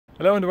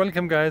Hello and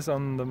welcome guys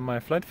on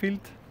my flight field.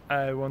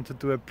 I want to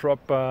do a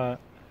proper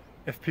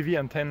FPV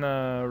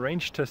antenna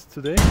range test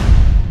today.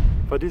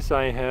 For this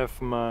I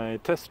have my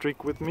test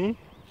rig with me.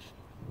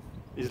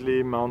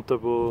 Easily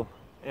mountable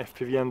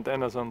FPV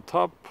antennas on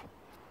top.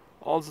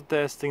 Also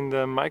testing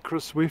the micro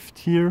Swift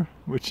here,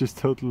 which is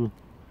total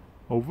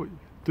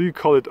do you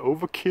call it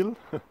overkill?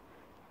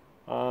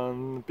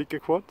 On bigger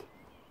quad.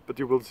 But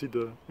you will see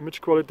the image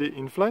quality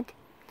in flight.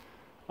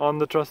 On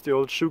the trusty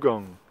old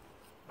Shugong.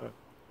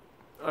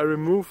 I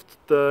removed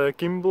the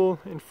gimbal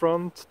in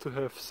front to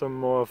have some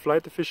more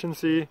flight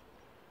efficiency.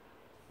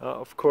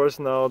 Of course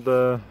now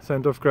the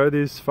center of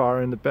gravity is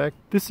far in the back.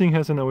 This thing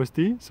has an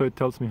OSD, so it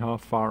tells me how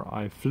far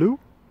I flew.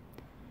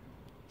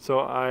 So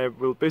I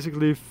will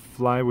basically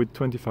fly with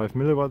 25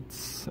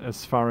 milliwatts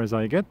as far as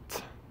I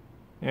get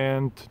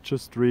and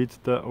just read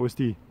the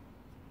OSD.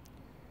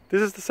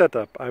 This is the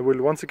setup. I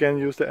will once again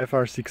use the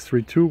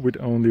FR632 with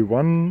only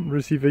one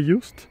receiver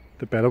used,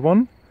 the better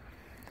one.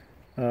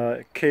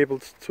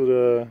 Cabled to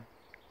the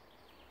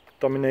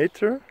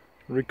Dominator,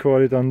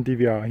 recorded on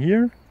DVR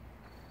here.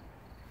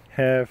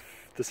 Have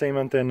the same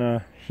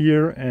antenna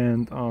here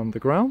and on the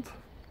ground,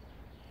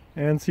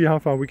 and see how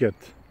far we get.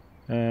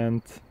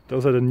 And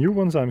those are the new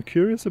ones I'm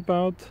curious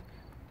about.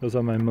 Those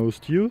are my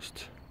most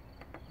used.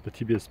 The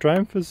TBS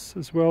Triumph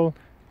as well,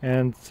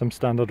 and some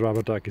standard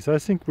rubber duckies. I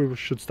think we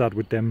should start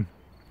with them.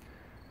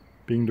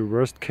 Being the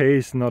worst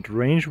case, not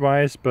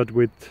range-wise, but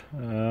with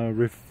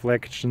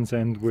reflections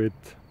and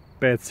with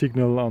bad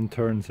signal on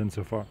turns and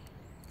so far.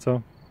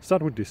 So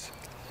start with this.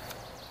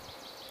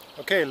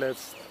 Okay,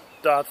 let's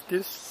start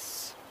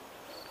this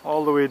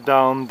all the way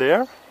down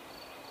there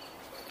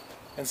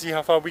and see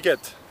how far we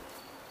get.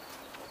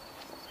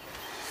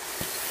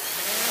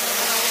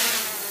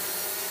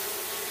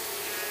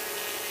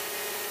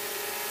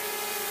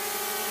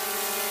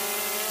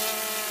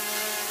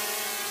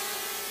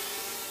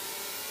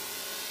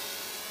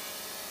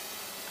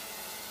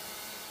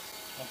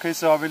 Okay,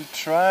 so I will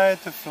try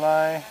to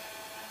fly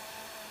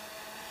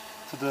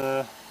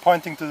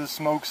pointing to the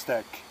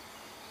smokestack.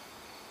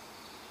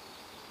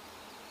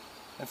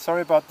 And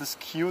sorry about this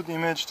skewed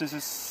image, this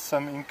is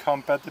some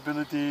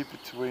incompatibility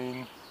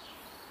between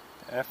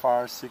the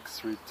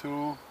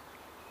FR632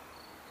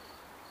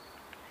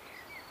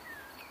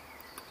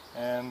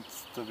 and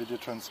the video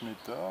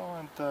transmitter. Oh,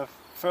 and the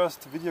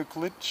first video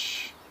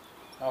glitch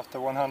after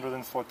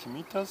 140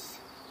 meters.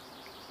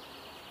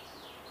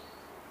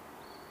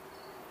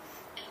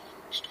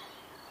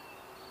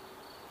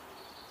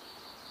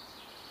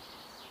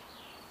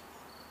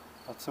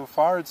 But so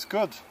far it's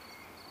good.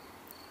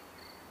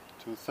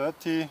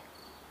 230.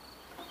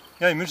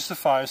 Yeah, image so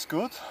far is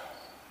good.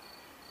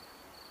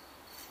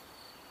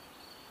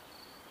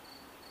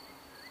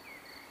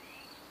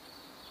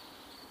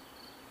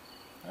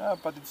 Yeah,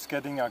 but it's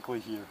getting ugly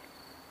here.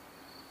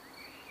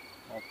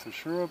 Not too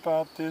sure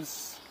about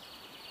this.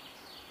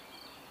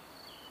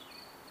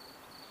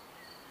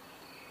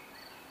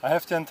 I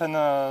have the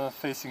antenna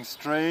facing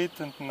straight,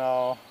 and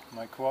now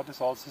my quad is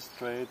also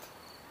straight.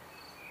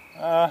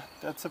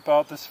 That's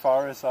about as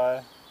far as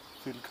I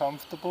feel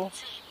comfortable.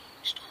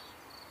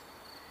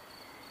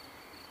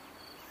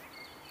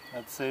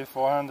 Let's say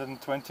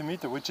 420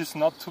 meters, which is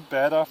not too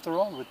bad after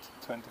all with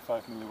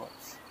 25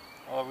 milliwatts.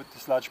 With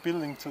this large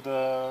building to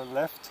the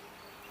left,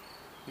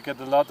 you get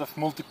a lot of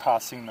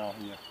multipathing now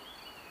here.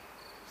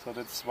 So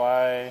that's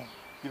why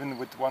even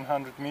with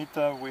 100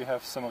 meters we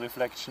have some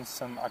reflections,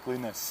 some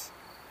ugliness.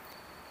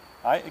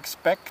 I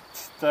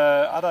expect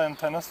the other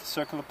antennas, the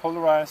circular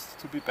polarized,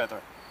 to be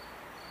better.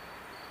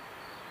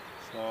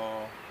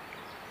 So,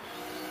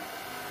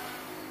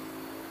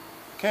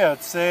 okay,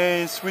 I'd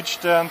say switch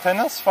the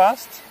antennas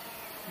fast,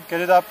 get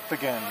it up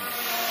again.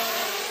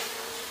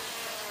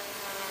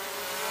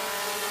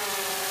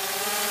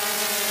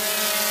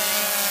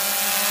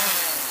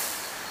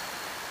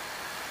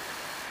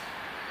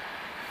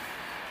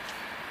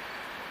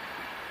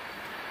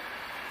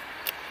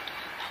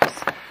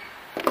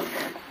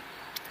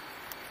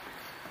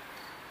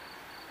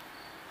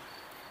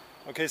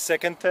 Okay,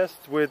 second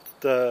test with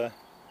the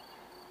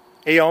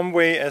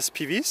Aomway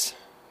SPWs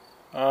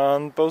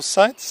on both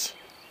sides.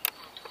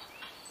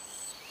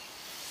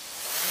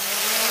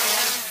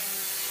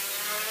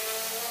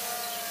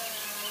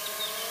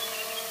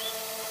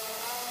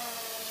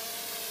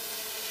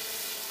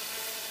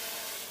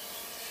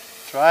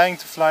 Trying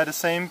to fly the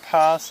same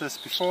path as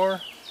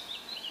before.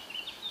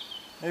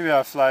 Maybe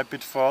I'll fly a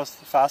bit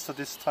faster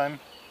this time.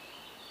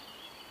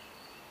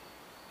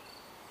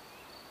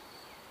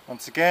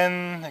 Once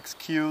again,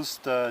 excuse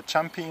the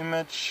jumpy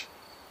image.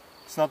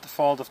 It's not the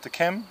fault of the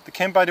cam. The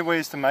cam, by the way,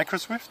 is the micro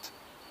Swift.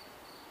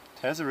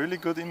 It has a really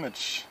good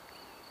image.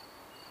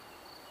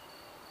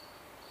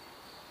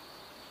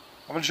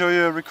 I will show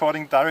you a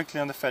recording directly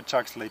on the Fat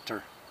Sharks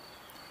later.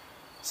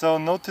 So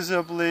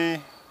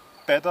noticeably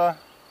better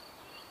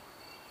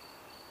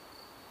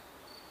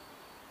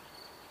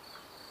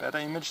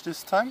image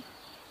this time.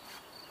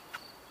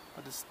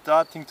 But it's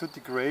starting to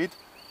degrade,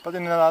 but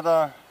in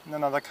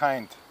another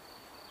kind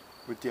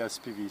with the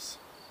SPWs.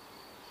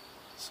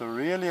 So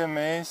really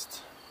amazed.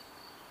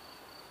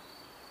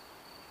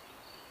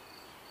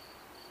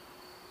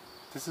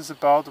 This is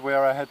about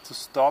where I had to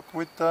stop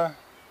with the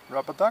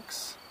rubber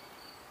ducks.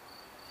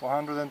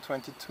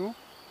 422.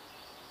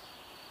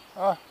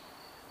 Ah.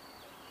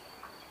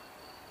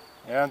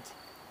 And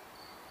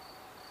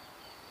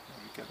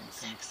maybe getting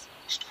some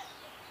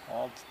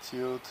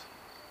altitude.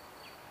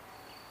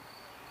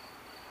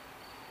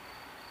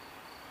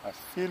 I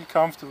feel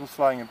comfortable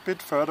flying a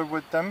bit further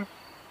with them.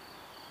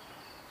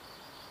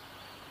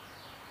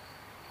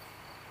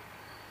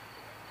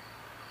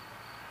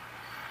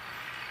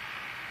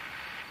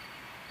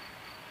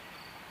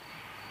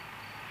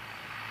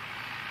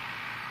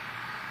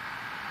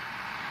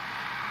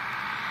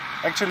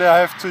 Actually, I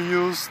have to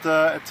use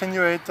the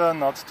attenuator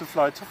not to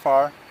fly too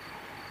far.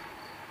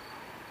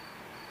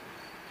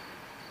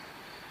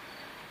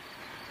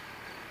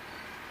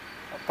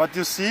 But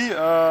you see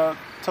a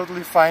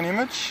totally fine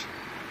image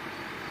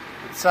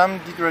with some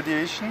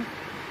degradation.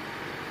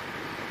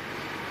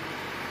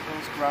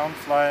 Close ground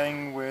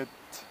flying with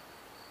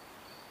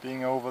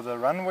being over the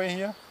runway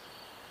here.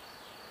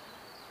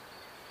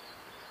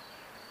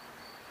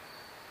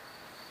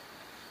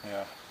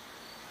 Yeah.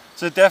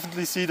 So you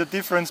definitely see the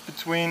difference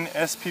between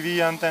SPW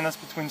antennas,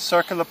 between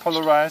circular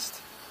polarized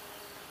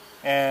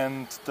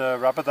and the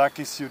rubber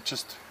duckies. You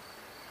just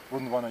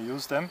wouldn't want to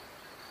use them.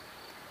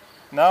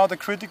 Now the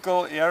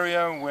critical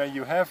area where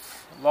you have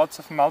lots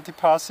of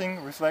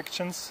multipathing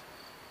reflections,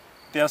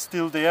 they are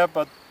still there,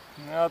 but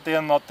they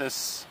are not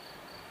as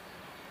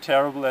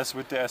terrible as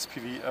with the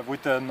SPW,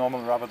 with the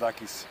normal rubber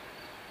duckies.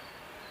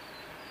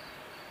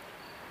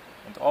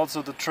 And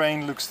also the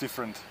train looks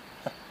different.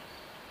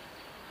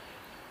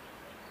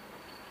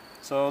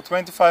 So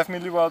 25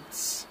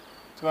 milliwatts,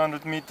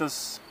 200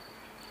 meters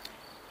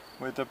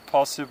with a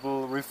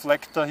possible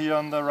reflector here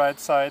on the right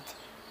side.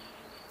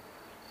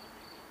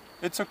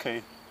 It's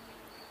okay.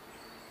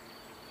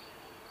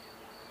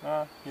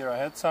 Here I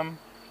had some,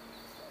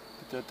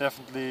 but they're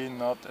definitely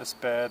not as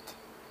bad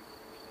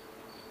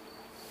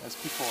as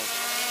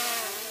before.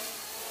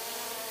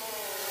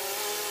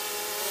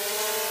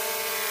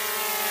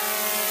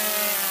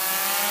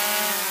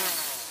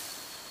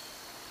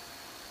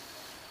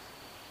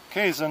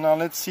 Okay, so now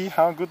let's see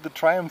how good the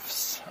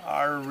Triumphs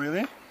are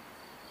really.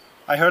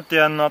 I heard they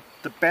are not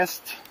the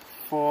best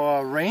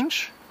for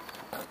range,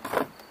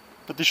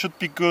 but they should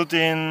be good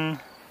in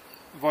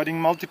avoiding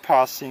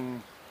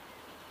multipathing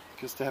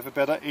because they have a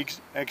better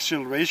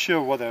axial ratio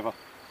or whatever.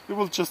 We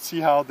will just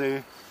see how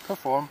they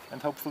perform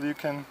and hopefully you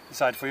can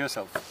decide for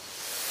yourself.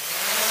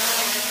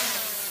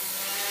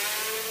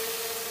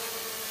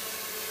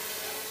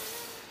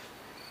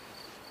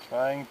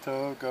 Trying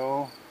to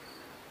go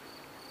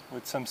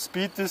with some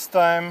speed this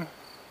time,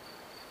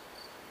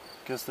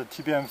 because the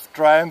TBS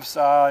Triumphs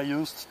are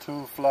used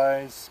to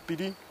fly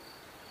speedy.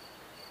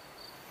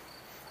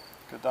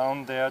 Go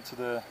down there to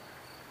the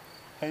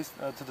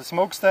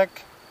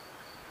smokestack.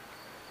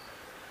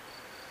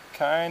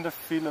 Kind of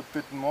feel a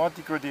bit more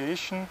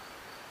degradation.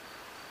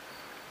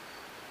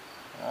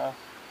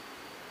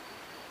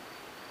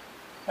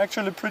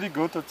 Actually pretty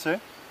good, I'd say.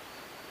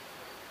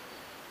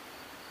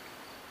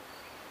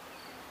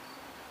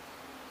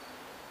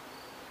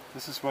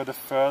 This is where the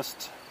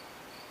first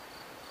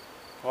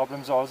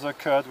problems also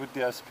occurred with the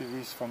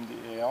SPVs from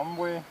the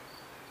Aomway.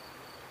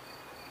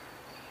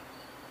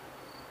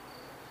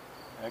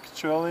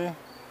 Actually,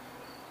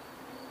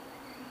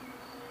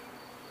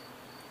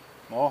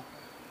 no,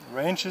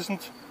 range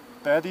isn't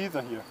bad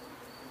either here.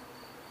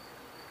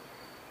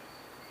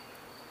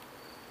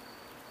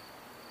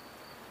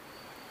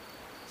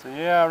 So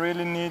yeah, I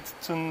really need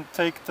to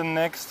take the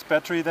next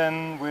battery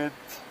then with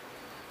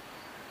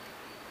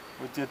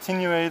the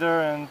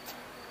attenuator and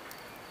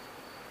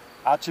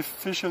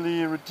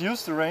artificially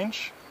reduce the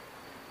range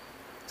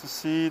to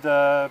see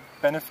the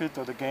benefit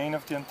or the gain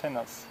of the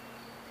antennas.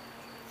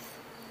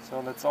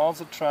 So let's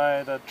also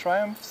try the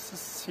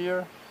Triumphs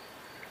here.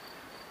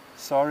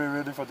 Sorry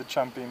really for the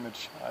jumpy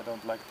image, I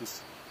don't like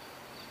this.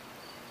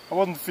 I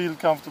wouldn't feel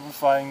comfortable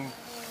flying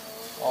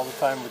all the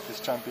time with this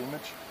jumpy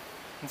image.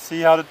 And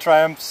see how the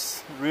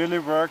Triumphs really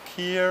work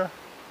here.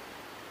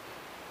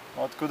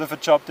 What good of a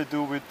job they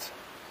do with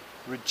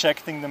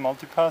rejecting the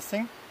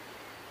multipathing.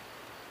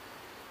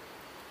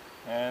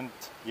 And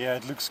yeah,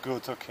 it looks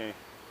good, okay.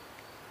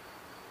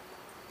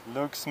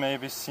 Looks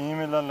maybe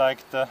similar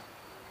like the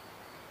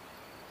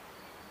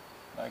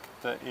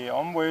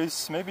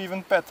Aomways, maybe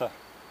even better.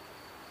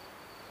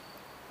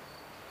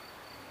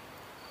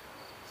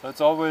 So it's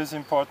always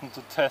important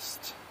to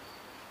test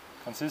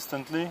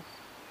consistently.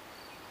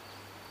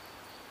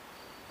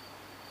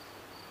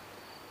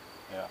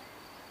 Yeah.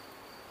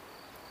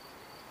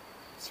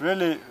 It's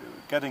really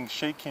getting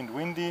shaky and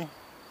windy.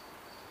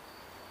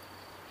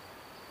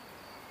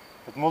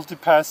 But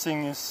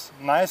multipathing is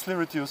nicely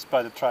reduced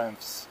by the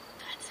Triumphs.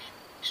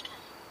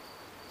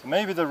 So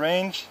maybe the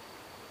range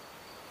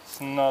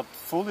is not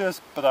fully as,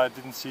 but I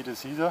didn't see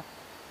this either.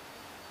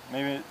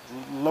 Maybe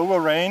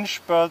lower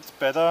range, but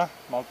better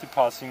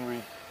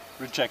multipathing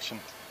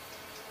rejection.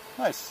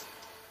 Nice.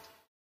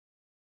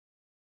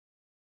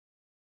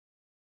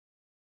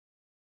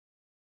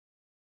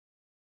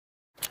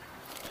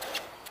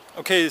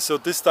 Okay, so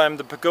this time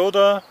the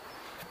Pagoda.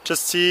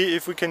 Just see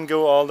if we can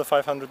go all the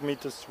 500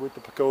 meters with the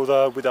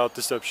Pagoda without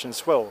disruption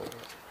as well.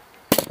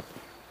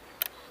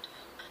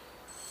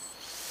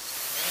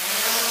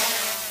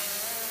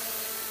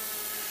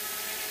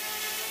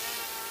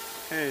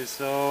 Okay,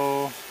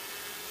 so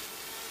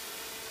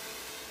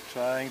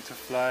trying to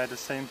fly the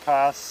same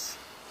pass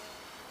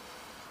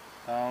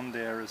down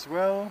there as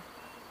well.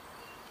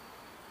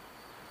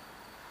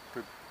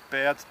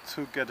 Prepared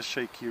to get a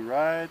shaky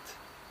ride.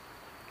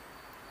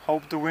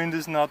 Hope the wind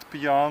is not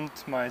beyond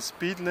my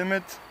speed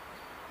limit.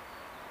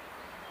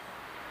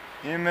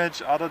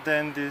 Image other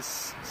than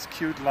these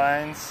skewed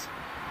lines.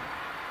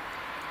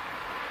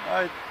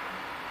 I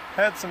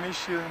had some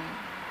issue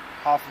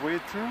halfway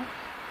through,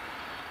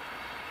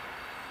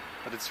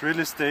 but it's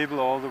really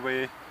stable all the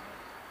way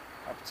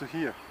up to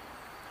here.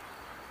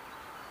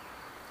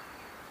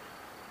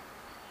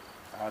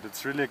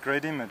 That's really a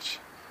great image.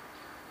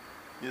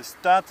 You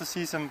start to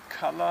see some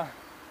color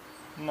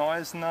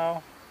noise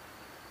now.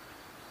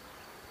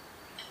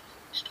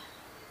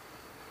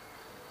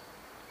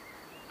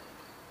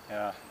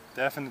 Yeah,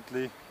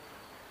 definitely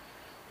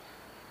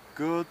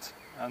good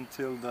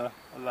until the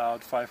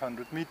allowed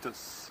 500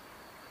 meters.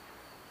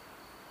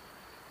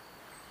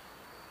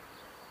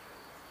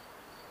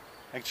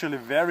 Actually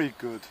very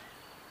good.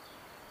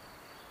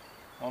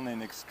 Only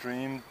in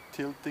extreme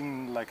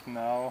tilting like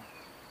now.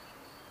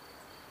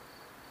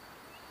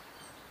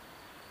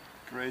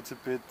 Grades a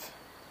bit.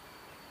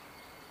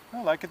 I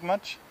don't like it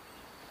much.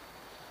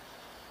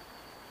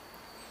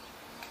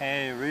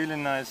 Okay, really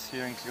nice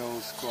here in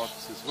close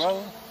squats as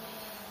well.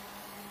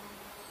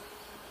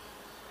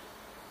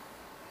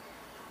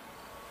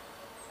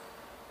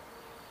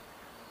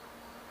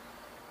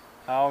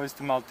 How is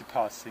the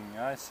multipathing?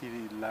 I see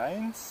the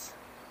lines.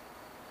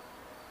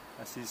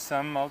 I see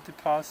some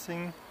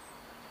multipathing,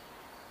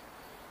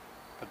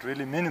 but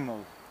really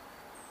minimal.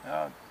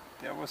 Yeah,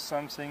 there was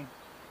something.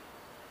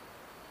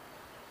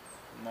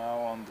 Now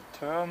on the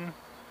turn,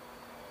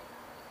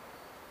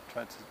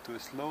 try to do a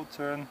slow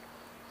turn.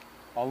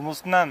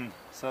 Almost none,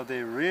 so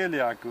they really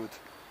are good.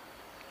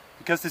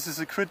 Because this is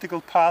a critical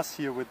pass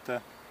here with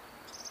the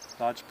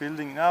large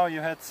building. Now you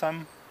had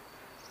some,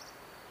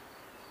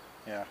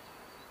 yeah,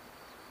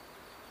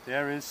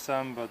 there is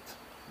some, but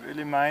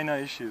really minor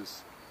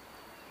issues.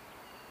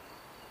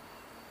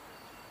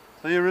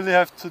 So you really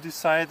have to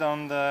decide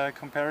on the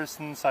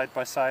comparison side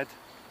by side.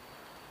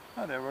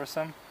 Oh, there were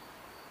some.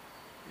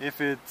 If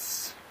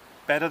it's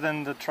better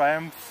than the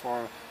Triumph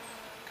or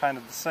kind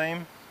of the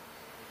same.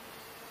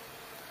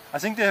 I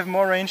think they have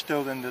more range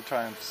though than the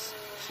Triumphs.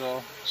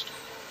 So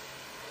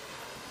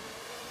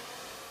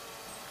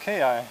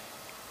okay, I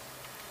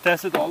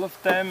tested all of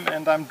them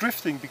and I'm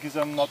drifting because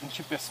I'm not in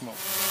GPS mode.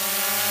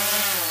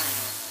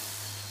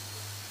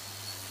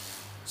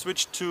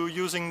 Switch to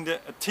using the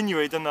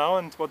attenuator now,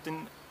 and what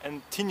an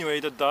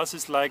attenuator does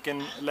is like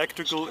an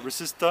electrical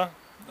resistor.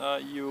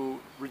 You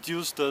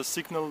reduce the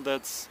signal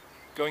that's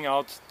going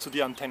out to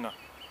the antenna.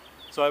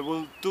 So I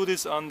will do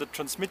this on the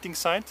transmitting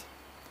side,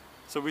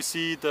 so we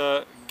see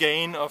the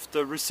gain of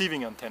the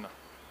receiving antenna.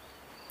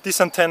 This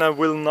antenna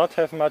will not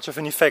have much of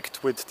an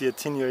effect with the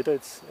attenuator.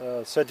 It's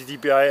 30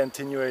 dBi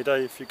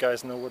attenuator, if you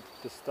guys know what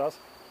this does.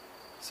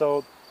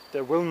 So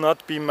there will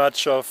not be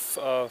much of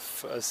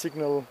a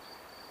signal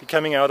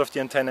coming out of the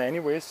antenna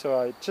anyway, so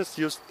I just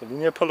used the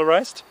linear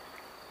polarized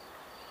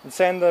and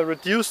send a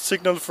reduced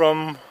signal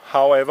from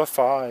however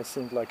far, I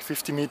think like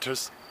 50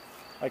 meters.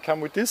 I come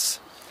with this,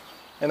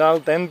 and I'll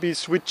then be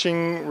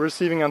switching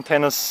receiving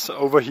antennas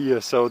over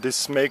here, so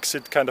this makes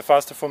it kind of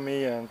faster for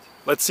me, and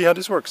let's see how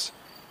this works.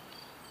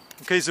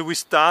 Okay, so we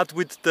start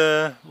with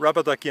the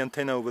rubber ducky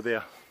antenna over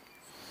there.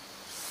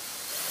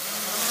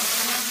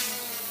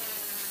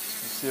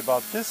 Let's see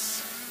about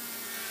this.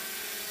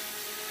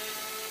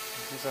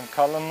 Some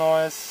color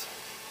noise.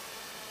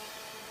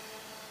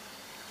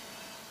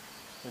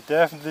 You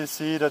definitely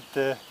see that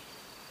the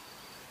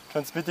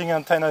transmitting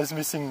antenna is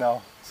missing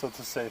now, so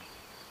to say.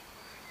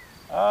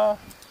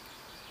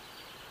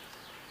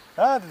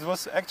 This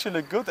was actually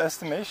a good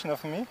estimation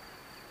of me.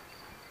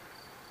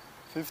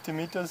 50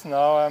 meters,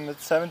 now I'm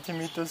at 70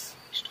 meters.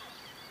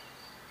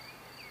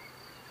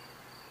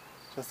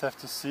 Just have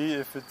to see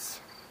if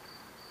it's...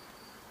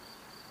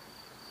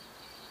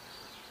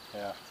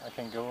 Yeah, I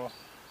can go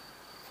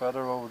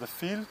further over the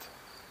field.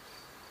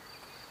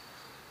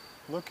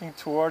 Looking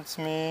towards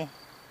me.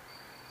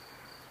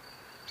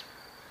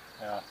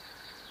 Yeah.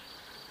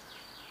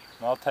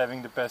 Not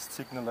having the best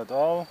signal at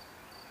all.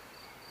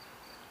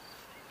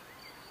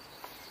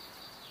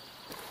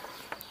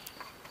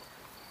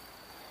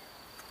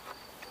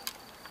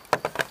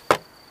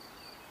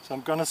 So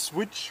I'm gonna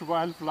switch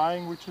while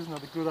flying, which is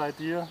not a good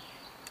idea,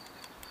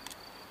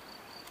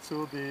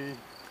 to the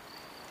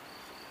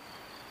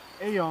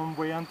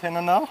Aomway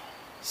antenna now.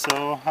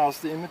 So how's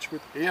the image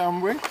with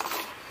Aomway?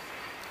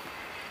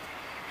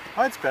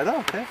 Oh, it's better,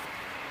 okay.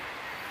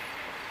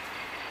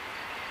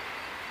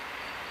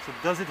 So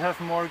does it have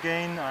more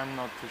gain? I'm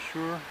not too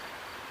sure.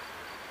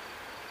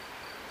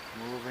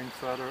 Moving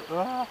further.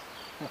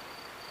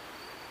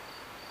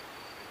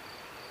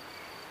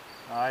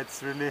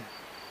 It's really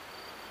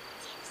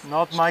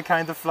not my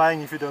kind of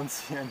flying if you don't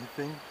see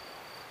anything.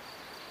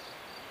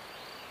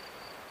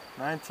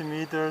 90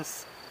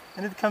 meters,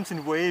 and it comes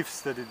in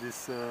waves that it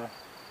is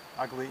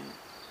ugly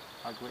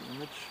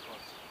image.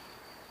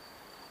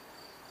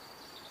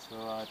 So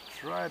I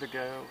try to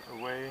go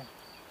away.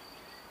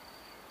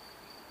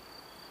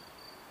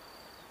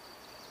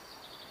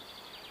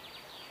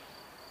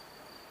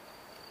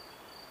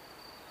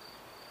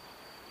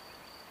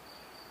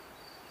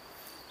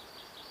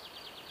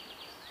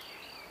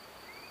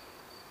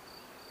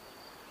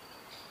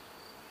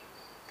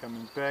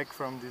 Coming back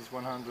from these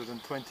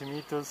 120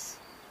 meters.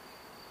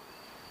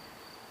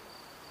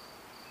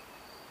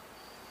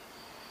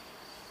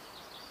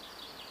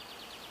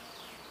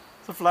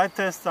 So flight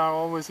tests are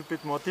always a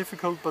bit more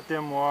difficult, but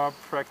they're more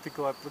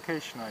practical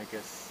application, I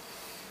guess.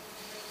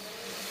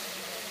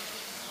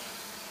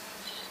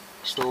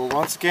 So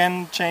once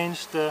again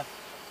change the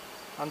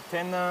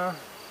antenna,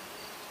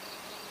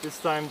 this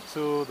time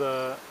to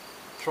the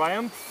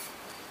Triumph,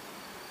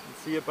 and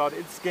see about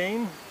its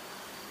gain.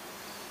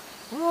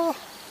 Oh.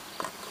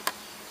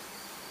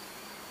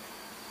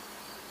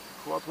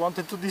 Quad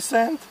wanted to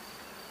descend.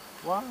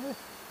 Why?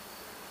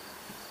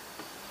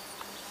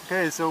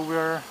 Okay, so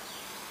we're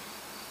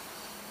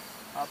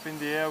up in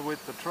the air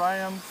with the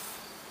Triumph.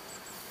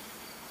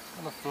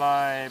 Gonna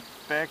fly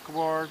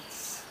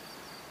backwards.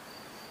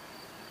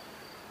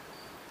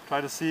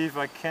 Try to see if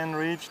I can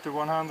reach the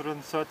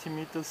 130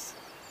 meters.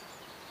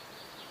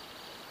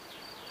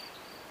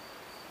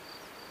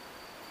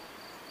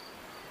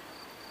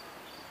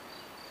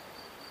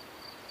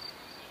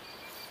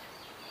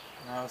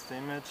 How's the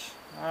image?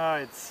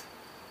 It's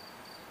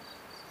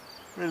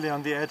really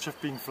on the edge of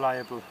being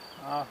flyable.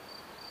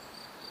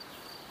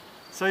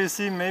 So you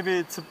see, maybe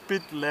it's a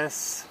bit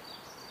less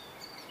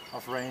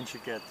of range you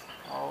get.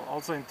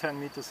 Also in 10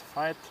 meters of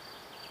height,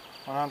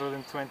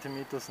 120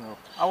 meters, no.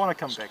 I want to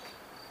come back.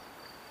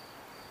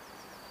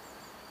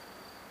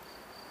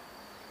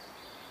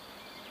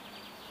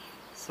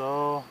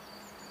 So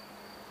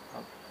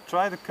I'll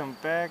try to come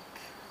back.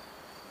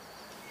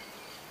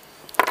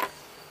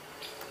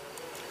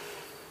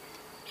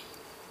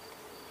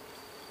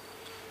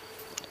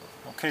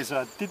 Okay,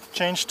 so I did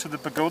change to the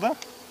Pagoda.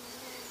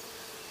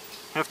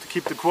 Have to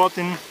keep the quad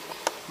in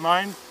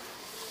mind.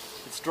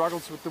 It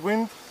struggles with the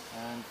wind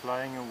and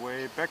flying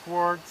away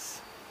backwards.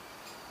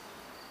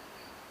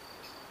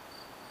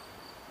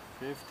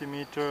 50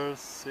 meters,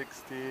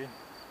 60,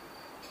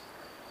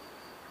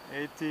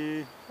 80.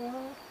 It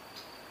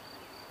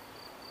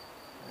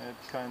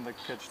kind of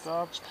catched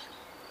up.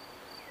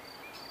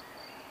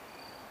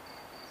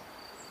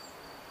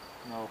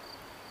 No.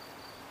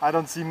 I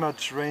don't see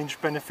much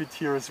range benefit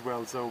here as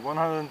well, so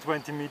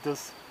 120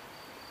 meters.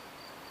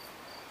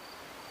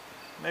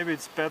 Maybe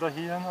it's better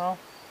here now.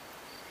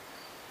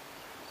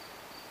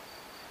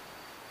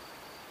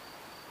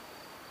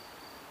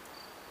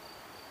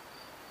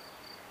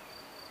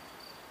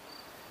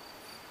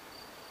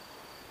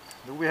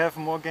 Do we have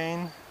more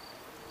gain?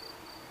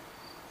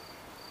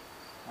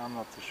 I'm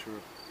not too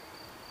sure.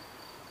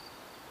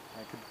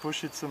 I could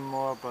push it some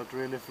more, but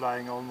really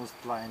flying almost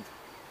blind.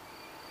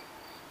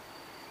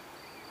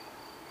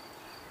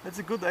 It's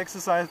a good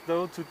exercise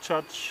though to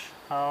judge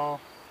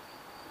how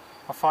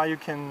far you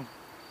can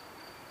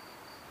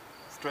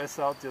stress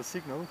out your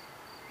signal.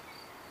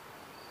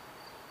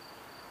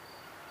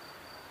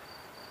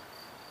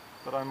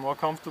 But I'm more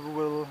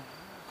comfortable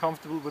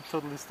with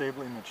totally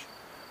stable image.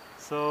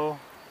 So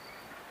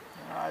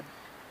I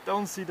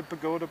don't see the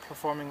Pagoda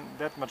performing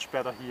that much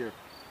better here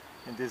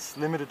in this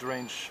limited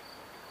range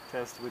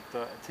test with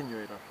the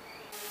attenuator.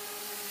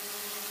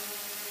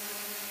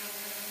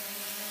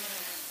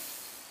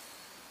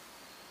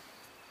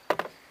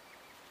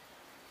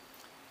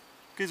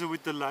 Okay, so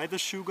with the lighter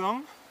shoe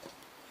gum,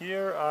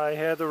 here I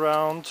had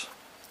around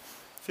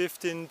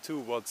 15 to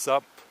what's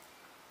up.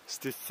 Is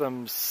this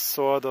some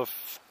sort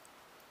of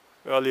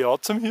early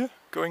autumn here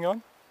going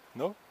on?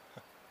 No?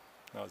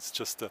 No, it's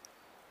just the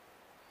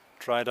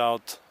dried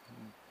out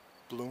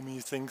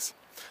bloomy things.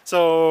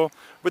 So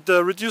with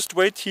the reduced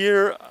weight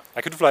here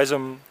I could fly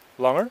some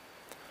longer,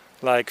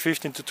 like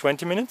 15 to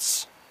 20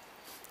 minutes,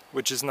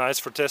 which is nice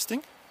for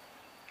testing.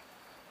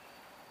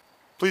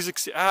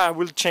 Please I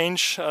will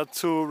change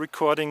to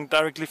recording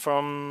directly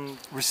from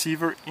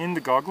receiver in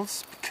the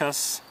goggles,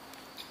 because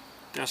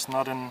there's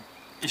not an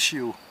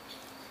issue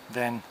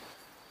then.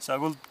 So I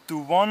will do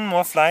one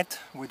more flight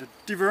with a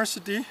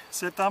diversity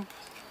setup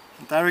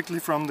directly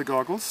from the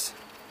goggles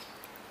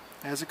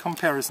as a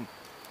comparison.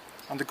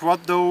 On the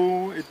quad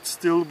though, it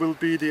still will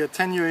be the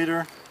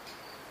attenuator.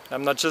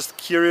 I'm not just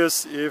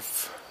curious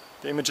if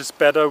the image is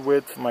better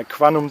with my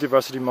quantum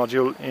diversity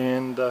module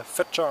in the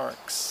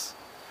FetchRx.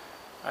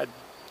 I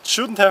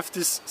shouldn't have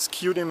this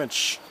skewed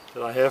image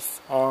that I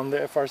have on the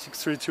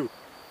FR632.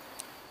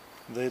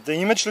 The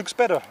image looks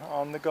better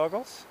on the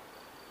goggles.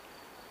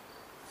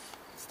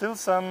 Still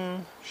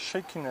some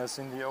shakiness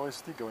in the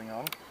OSD going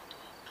on.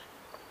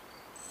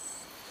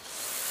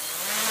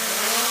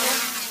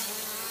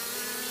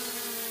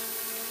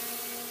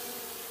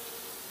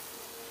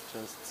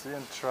 just see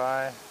and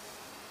try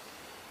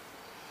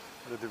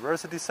the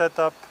diversity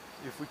setup,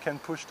 if we can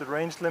push the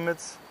range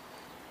limits,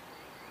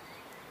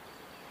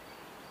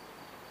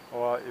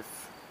 or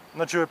if,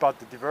 not sure about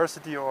the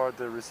diversity or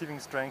the receiving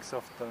strengths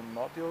of the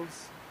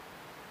modules.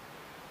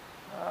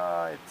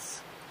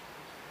 It's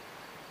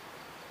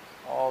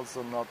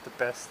also not the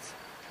best,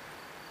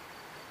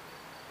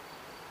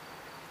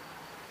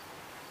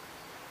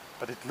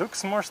 but it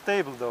looks more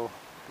stable though,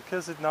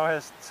 because it now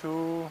has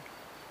two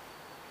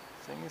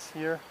things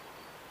here.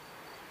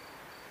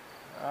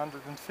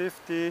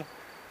 150.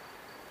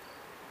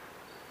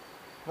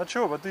 Not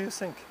sure, what do you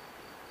think?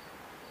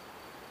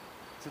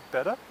 Is it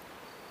better?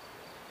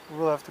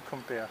 We'll have to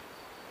compare.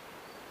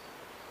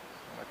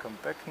 I come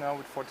back now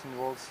with 14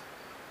 volts.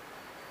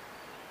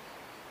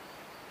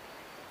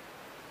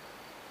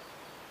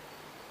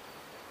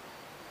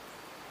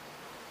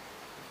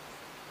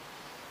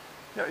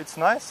 Yeah, it's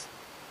nice.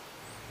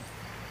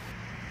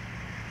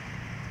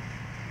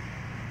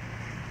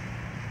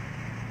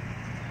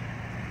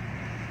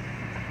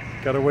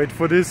 Gotta wait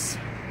for this.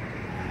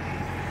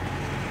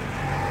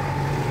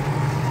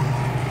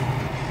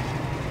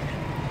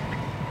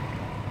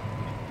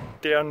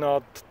 They are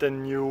not the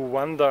new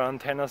wonder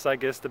antennas, I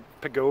guess, the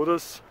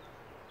Pagodas.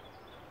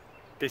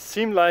 They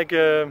seem like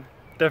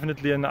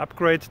definitely an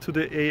upgrade to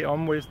the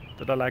Aomway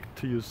that I like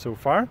to use so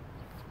far.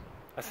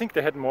 I think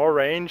they had more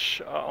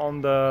range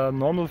on the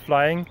normal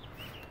flying,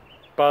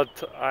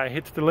 but I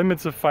hit the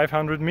limits of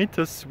 500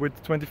 meters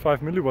with 25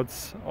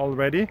 milliwatts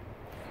already.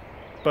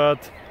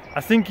 But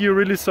I think you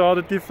really saw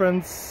the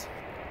difference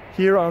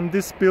here on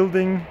this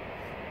building,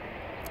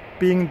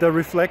 being the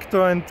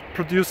reflector and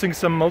producing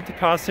some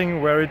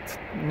multipathing where it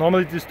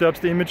normally disturbs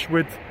the image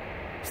with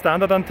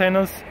standard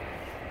antennas.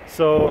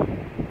 So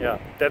yeah,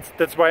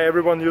 that's why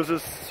everyone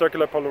uses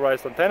circular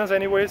polarized antennas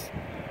anyways.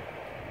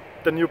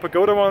 The new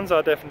Pagoda ones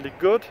are definitely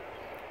good.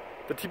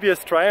 The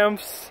TBS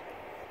Triumphs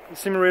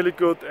seem really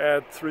good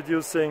at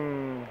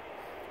reducing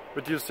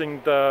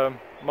the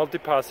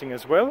multipathing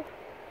as well.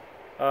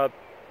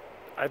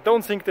 I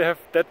don't think they have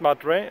that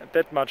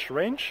much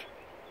range.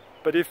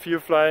 But if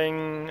you're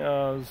flying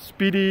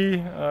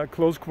speedy,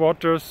 close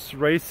quarters,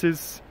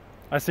 races,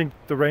 I think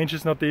the range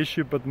is not the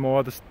issue, but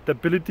more the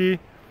stability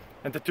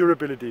and the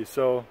durability.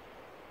 So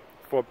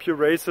for pure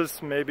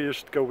races, maybe you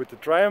should go with the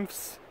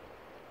Triumphs.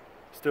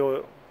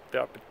 Still,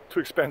 they're a bit too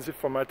expensive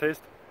for my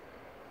taste.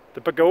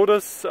 The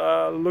Pagodas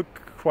look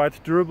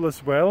quite durable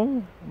as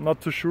well. I'm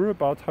not too sure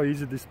about how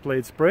easy these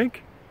blades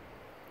break.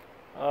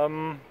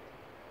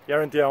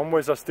 Yeah, and the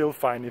Aomways are still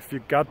fine. If you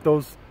got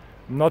those,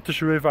 I'm not too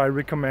sure if I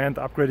recommend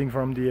upgrading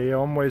from the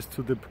Aomways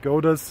to the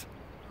Pagodas.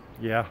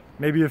 Yeah,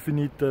 maybe if you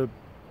need the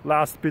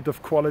last bit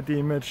of quality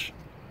image,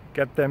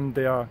 get them.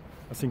 They are,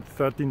 I think,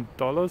 $13,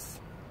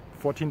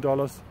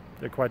 $14.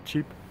 They're quite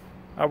cheap.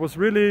 I was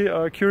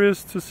really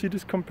curious to see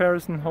this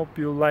comparison. Hope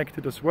you liked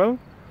it as well.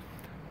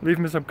 Leave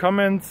me some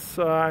comments.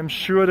 I'm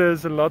sure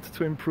there's a lot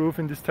to improve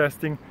in this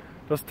testing.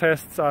 Those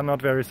tests are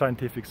not very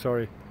scientific,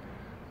 sorry.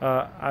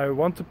 I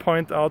want to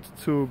point out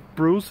to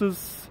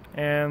Bruce's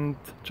and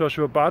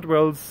Joshua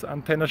Bardwell's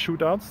antenna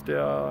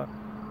shootouts.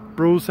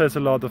 Bruce has a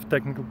lot of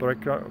technical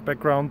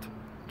background,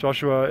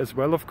 Joshua as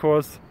well, of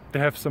course. They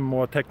have some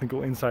more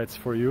technical insights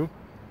for you.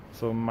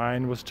 So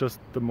mine was just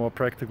the more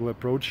practical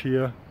approach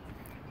here.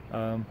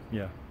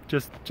 Yeah,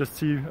 just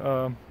see,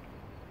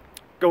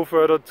 go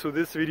further to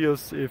these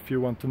videos if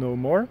you want to know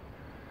more.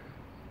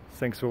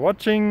 Thanks for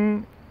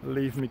watching.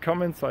 Leave me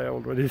comments. I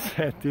already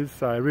said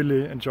this. I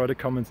really enjoy the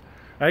comments.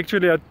 I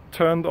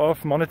turned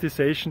off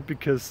monetization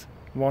because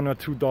 $1 or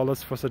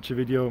 $2 for such a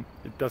video,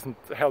 it doesn't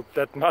help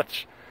that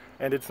much,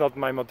 and it's not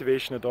my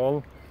motivation at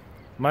all.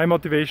 My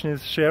motivation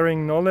is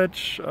sharing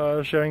knowledge,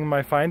 sharing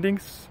my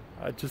findings.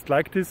 I just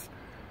like this,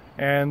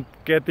 and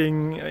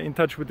getting in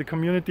touch with the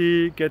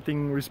community,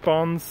 getting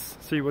response,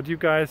 see what you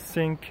guys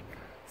think.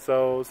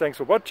 So thanks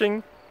for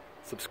watching.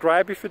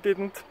 Subscribe if you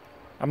didn't.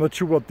 I'm not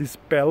sure what this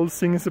bell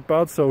thing is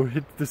about, so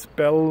hit this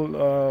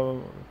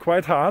bell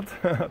quite hard.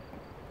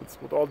 That's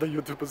what all the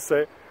YouTubers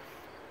say.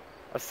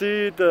 I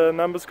see the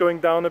numbers going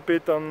down a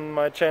bit on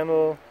my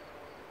channel.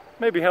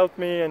 Maybe help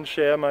me and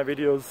share my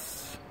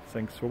videos.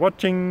 Thanks for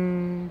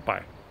watching.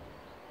 Bye.